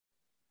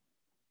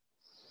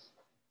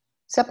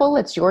Zepl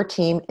lets your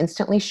team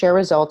instantly share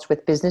results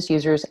with business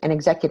users and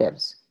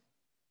executives.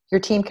 Your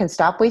team can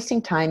stop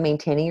wasting time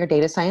maintaining your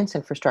data science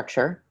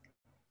infrastructure,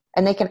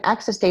 and they can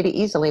access data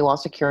easily while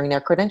securing their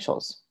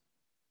credentials.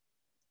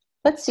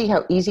 Let's see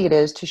how easy it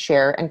is to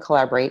share and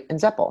collaborate in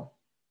Zepl.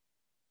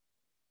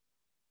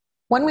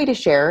 One way to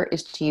share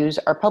is to use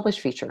our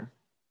Publish feature.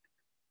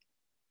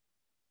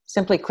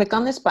 Simply click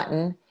on this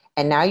button,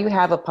 and now you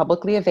have a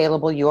publicly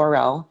available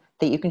URL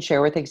that you can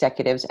share with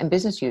executives and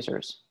business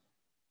users.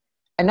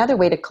 Another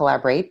way to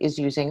collaborate is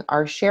using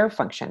our Share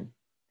function.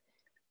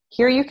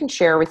 Here you can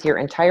share with your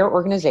entire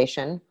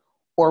organization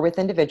or with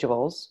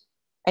individuals,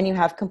 and you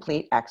have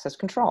complete access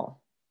control.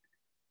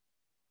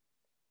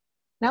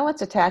 Now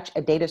let's attach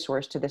a data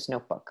source to this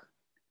notebook.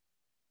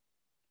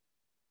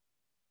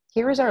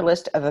 Here is our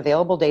list of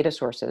available data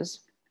sources,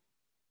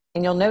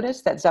 and you'll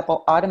notice that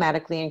Zepl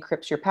automatically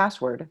encrypts your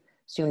password,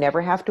 so you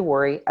never have to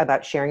worry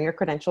about sharing your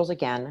credentials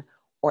again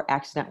or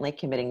accidentally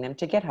committing them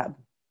to GitHub.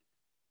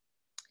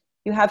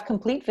 You have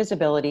complete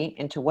visibility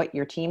into what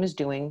your team is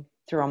doing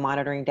through a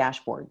monitoring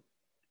dashboard.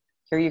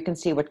 Here you can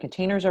see what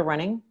containers are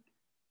running,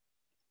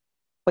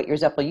 what your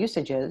Zepl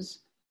usage is,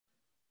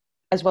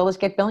 as well as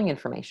get billing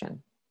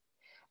information.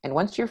 And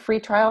once your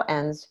free trial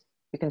ends,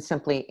 you can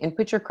simply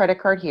input your credit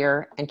card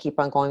here and keep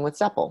on going with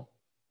Zepl.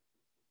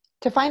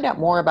 To find out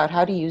more about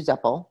how to use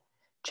Zepl,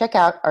 check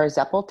out our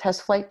Zepl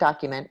test flight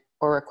document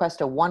or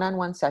request a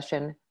one-on-one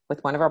session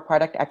with one of our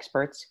product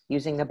experts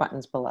using the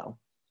buttons below.